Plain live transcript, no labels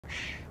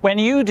When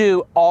you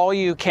do all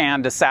you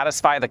can to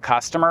satisfy the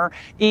customer,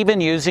 even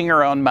using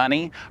your own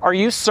money, are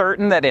you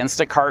certain that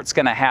Instacart's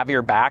going to have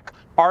your back?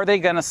 Are they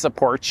going to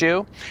support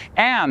you?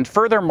 And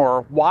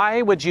furthermore,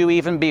 why would you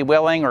even be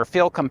willing or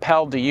feel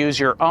compelled to use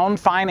your own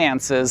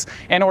finances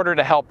in order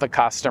to help the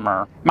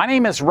customer? My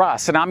name is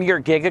Russ, and I'm your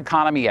gig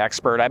economy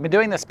expert. I've been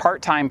doing this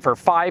part-time for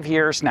 5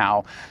 years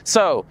now.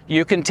 So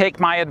you can take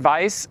my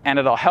advice and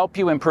it'll help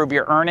you improve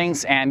your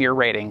earnings and your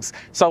ratings.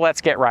 So let's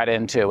get right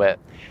into it.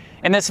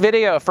 In this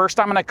video, first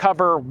I'm going to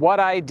cover what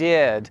I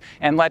did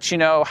and let you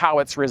know how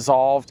it's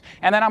resolved,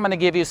 and then I'm going to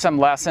give you some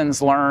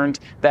lessons learned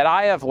that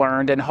I have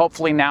learned and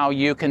hopefully now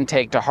you can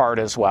take to heart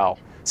as well.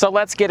 So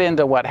let's get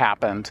into what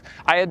happened.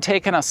 I had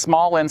taken a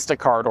small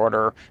Instacart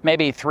order,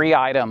 maybe 3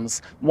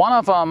 items. One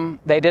of them,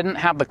 they didn't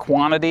have the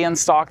quantity in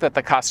stock that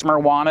the customer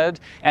wanted,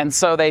 and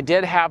so they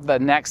did have the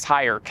next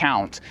higher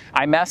count.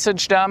 I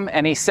messaged him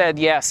and he said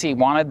yes, he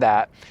wanted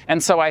that,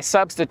 and so I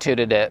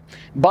substituted it.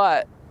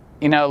 But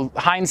you know,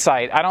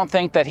 hindsight, I don't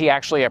think that he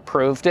actually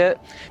approved it,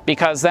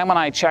 because then when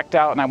I checked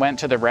out and I went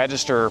to the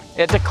register,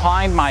 it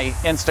declined my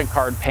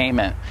Instacart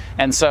payment.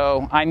 And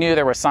so I knew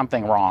there was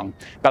something wrong.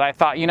 But I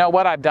thought, you know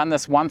what, I've done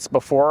this once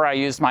before. I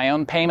used my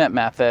own payment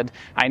method.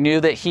 I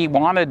knew that he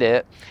wanted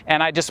it,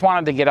 and I just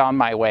wanted to get on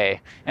my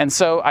way. And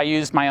so I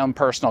used my own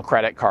personal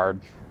credit card.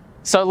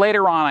 So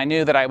later on, I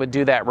knew that I would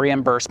do that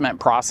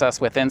reimbursement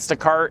process with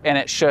Instacart, and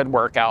it should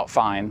work out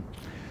fine.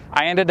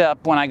 I ended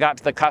up, when I got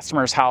to the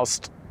customer's house,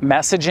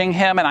 messaging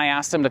him, and I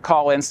asked him to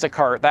call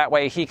Instacart. That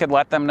way he could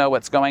let them know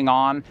what's going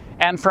on.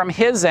 And from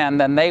his end,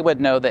 then they would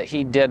know that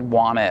he did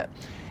want it.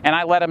 And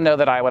I let him know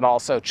that I would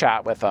also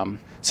chat with him.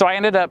 So I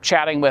ended up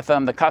chatting with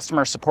him. The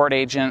customer support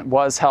agent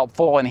was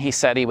helpful, and he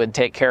said he would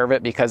take care of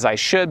it because I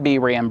should be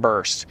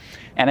reimbursed.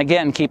 And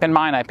again, keep in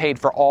mind, I paid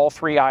for all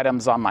 3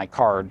 items on my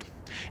card.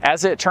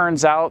 As it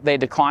turns out, they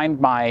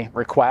declined my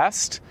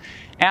request,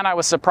 and I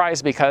was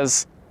surprised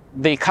because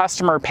the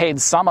customer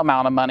paid some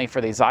amount of money for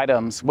these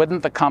items.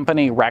 Wouldn't the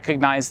company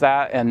recognize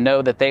that and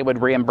know that they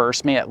would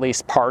reimburse me at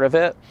least part of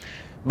it?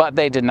 But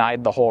they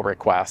denied the whole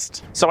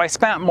request. So I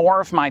spent more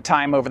of my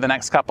time over the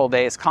next couple of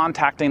days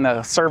contacting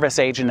the service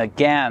agent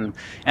again,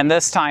 and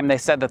this time they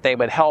said that they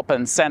would help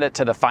and send it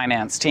to the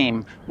finance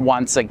team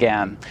once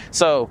again.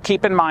 So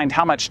keep in mind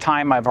how much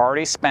time I've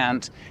already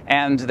spent,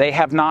 and they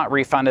have not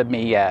refunded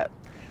me yet.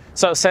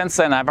 So since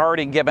then, I've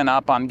already given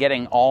up on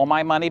getting all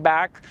my money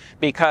back,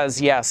 because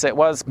yes, it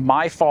was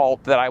my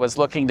fault that I was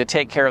looking to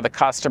take care of the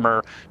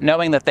customer,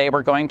 knowing that they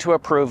were going to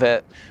approve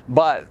it,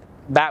 but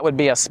that would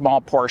be a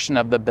small portion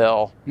of the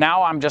bill.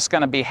 Now I'm just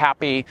going to be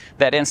happy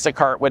that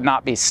Instacart would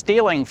not be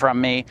stealing from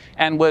me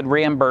and would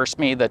reimburse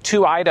me the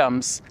 2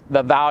 items,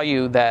 the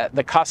value that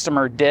the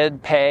customer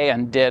did pay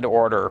and did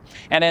order.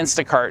 And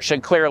Instacart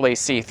should clearly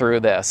see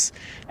through this.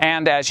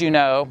 And as you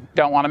know,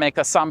 don't want to make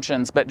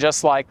assumptions, but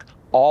just like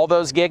all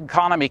those gig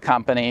economy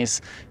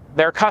companies,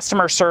 their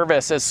customer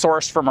service is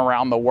sourced from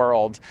around the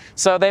world.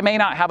 So they may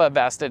not have a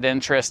vested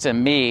interest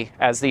in me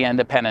as the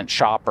independent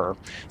shopper.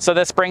 So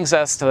this brings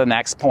us to the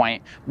next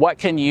point. What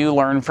can you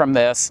learn from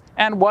this?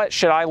 And what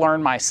should I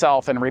learn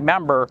myself? And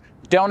remember,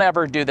 don't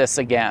ever do this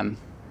again.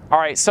 All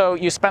right, so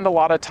you spend a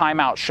lot of time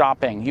out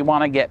shopping. You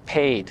want to get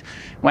paid.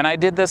 When I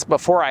did this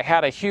before, I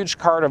had a huge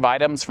cart of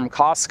items from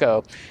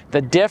Costco.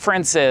 The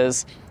difference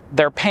is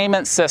their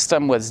payment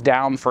system was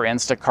down for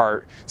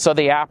Instacart, so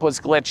the app was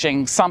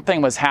glitching, something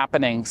was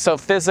happening, so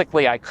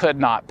physically I could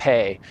not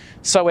pay.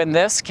 So in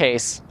this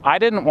case, I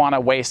didn't want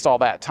to waste all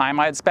that time.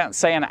 I had spent,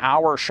 say, an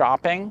hour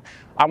shopping.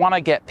 I want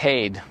to get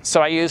paid,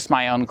 so I used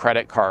my own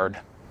credit card.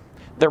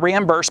 The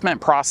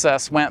reimbursement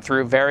process went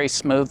through very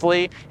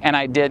smoothly, and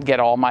I did get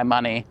all my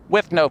money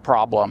with no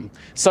problem.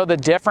 So the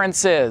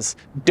difference is,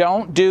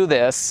 don't do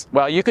this.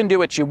 Well, you can do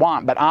what you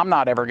want, but I'm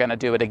not ever going to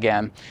do it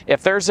again.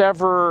 If there's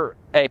ever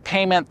a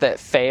payment that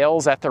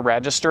fails at the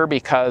register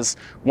because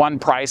one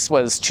price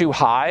was too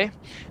high,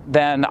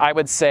 then I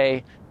would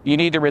say you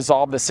need to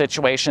resolve the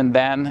situation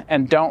then,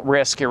 and don't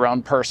risk your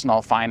own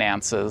personal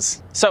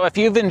finances. So if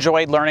you've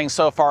enjoyed learning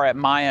so far at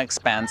my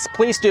expense,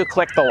 please do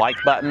click the like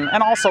button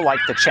and also like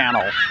the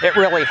channel. It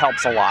really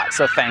helps a lot,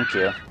 so thank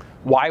you.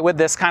 Why would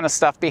this kind of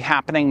stuff be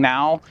happening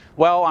now?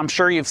 Well, I'm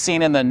sure you've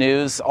seen in the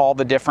news all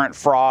the different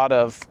fraud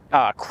of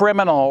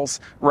criminals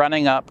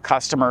running up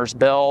customers'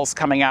 bills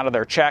coming out of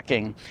their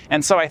checking.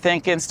 And so I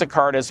think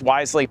Instacart is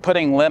wisely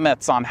putting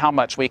limits on how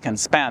much we can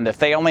spend. If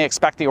they only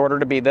expect the order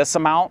to be this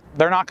amount,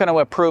 they're not going to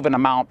approve an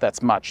amount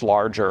that's much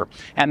larger.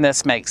 And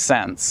this makes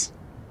sense.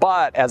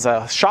 But as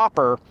a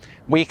shopper,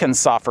 we can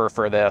suffer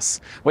for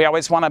this. We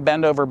always want to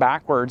bend over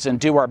backwards and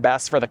do our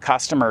best for the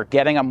customer,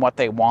 getting them what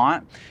they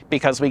want,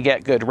 because we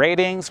get good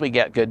ratings, we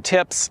get good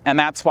tips, and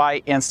that's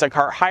why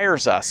Instacart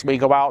hires us. We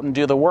go out and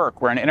do the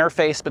work. We're an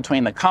interface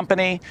between the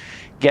company,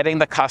 getting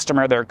the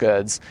customer their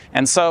goods.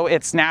 And so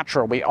it's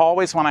natural. We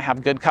always want to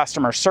have good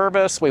customer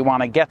service. We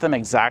want to get them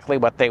exactly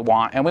what they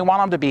want, and we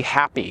want them to be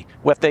happy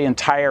with the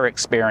entire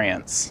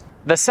experience.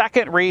 The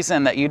second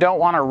reason that you don't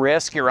want to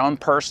risk your own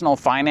personal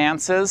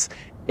finances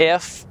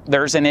if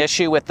there's an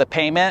issue with the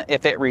payment,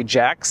 if it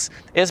rejects,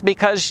 is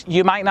because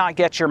you might not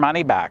get your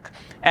money back.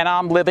 And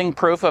I'm living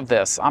proof of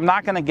this. I'm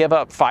not going to give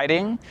up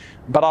fighting,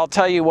 but I'll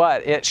tell you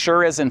what, it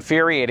sure is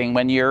infuriating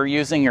when you're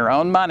using your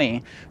own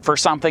money for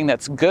something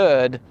that's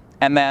good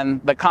and then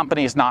the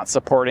company's not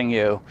supporting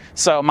you.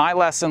 So my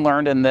lesson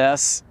learned in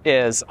this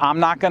is I'm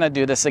not going to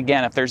do this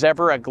again. If there's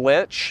ever a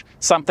glitch,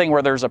 something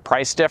where there's a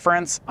price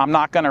difference, I'm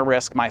not going to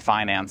risk my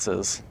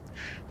finances.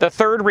 The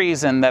third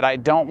reason that I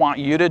don't want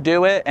you to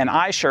do it, and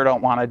I sure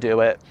don't want to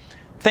do it,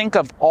 think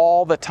of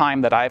all the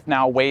time that I've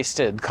now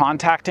wasted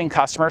contacting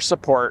customer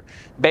support,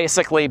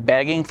 basically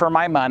begging for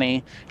my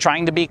money,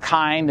 trying to be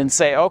kind and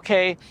say,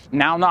 okay,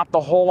 now not the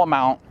whole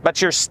amount,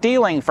 but you're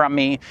stealing from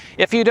me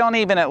if you don't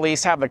even at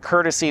least have the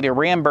courtesy to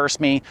reimburse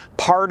me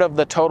part of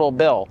the total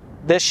bill.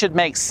 This should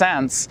make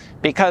sense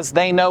because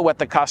they know what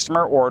the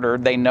customer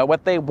ordered, they know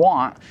what they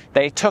want,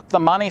 they took the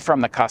money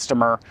from the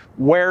customer.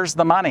 Where's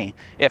the money?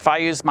 If I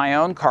use my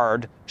own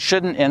card,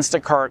 shouldn't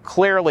Instacart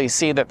clearly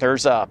see that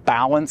there's a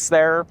balance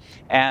there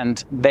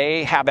and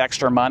they have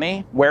extra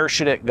money? Where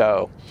should it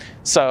go?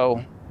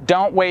 So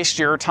don't waste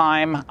your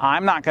time.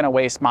 I'm not going to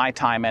waste my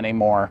time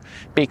anymore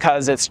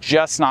because it's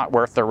just not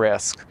worth the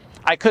risk.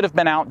 I could have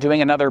been out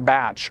doing another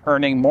batch,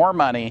 earning more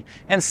money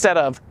instead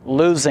of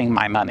losing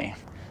my money.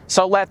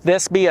 So let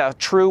this be a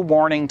true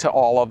warning to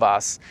all of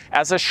us.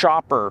 As a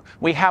shopper,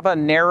 we have a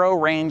narrow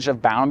range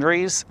of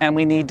boundaries and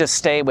we need to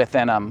stay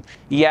within them.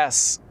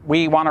 Yes,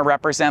 we want to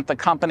represent the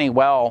company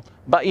well,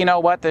 but you know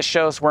what? This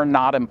shows we're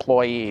not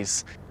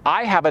employees.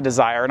 I have a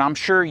desire, and I'm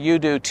sure you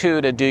do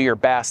too, to do your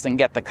best and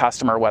get the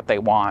customer what they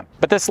want.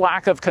 But this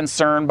lack of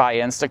concern by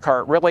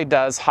Instacart really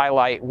does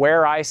highlight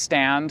where I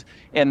stand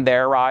in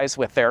their eyes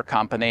with their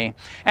company,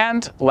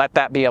 and let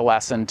that be a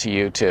lesson to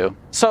you too.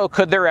 So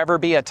could there ever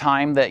be a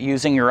time that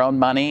using your own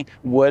money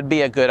would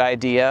be a good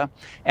idea?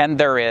 And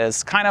there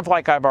is, kind of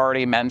like I've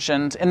already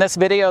mentioned. In this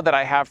video that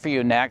I have for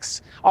you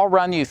next, I'll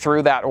run you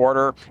through that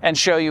order and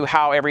show you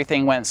how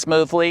everything went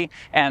smoothly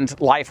and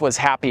life was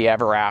happy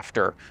ever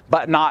after,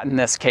 but not in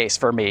this case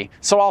for me.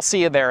 So I'll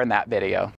see you there in that video.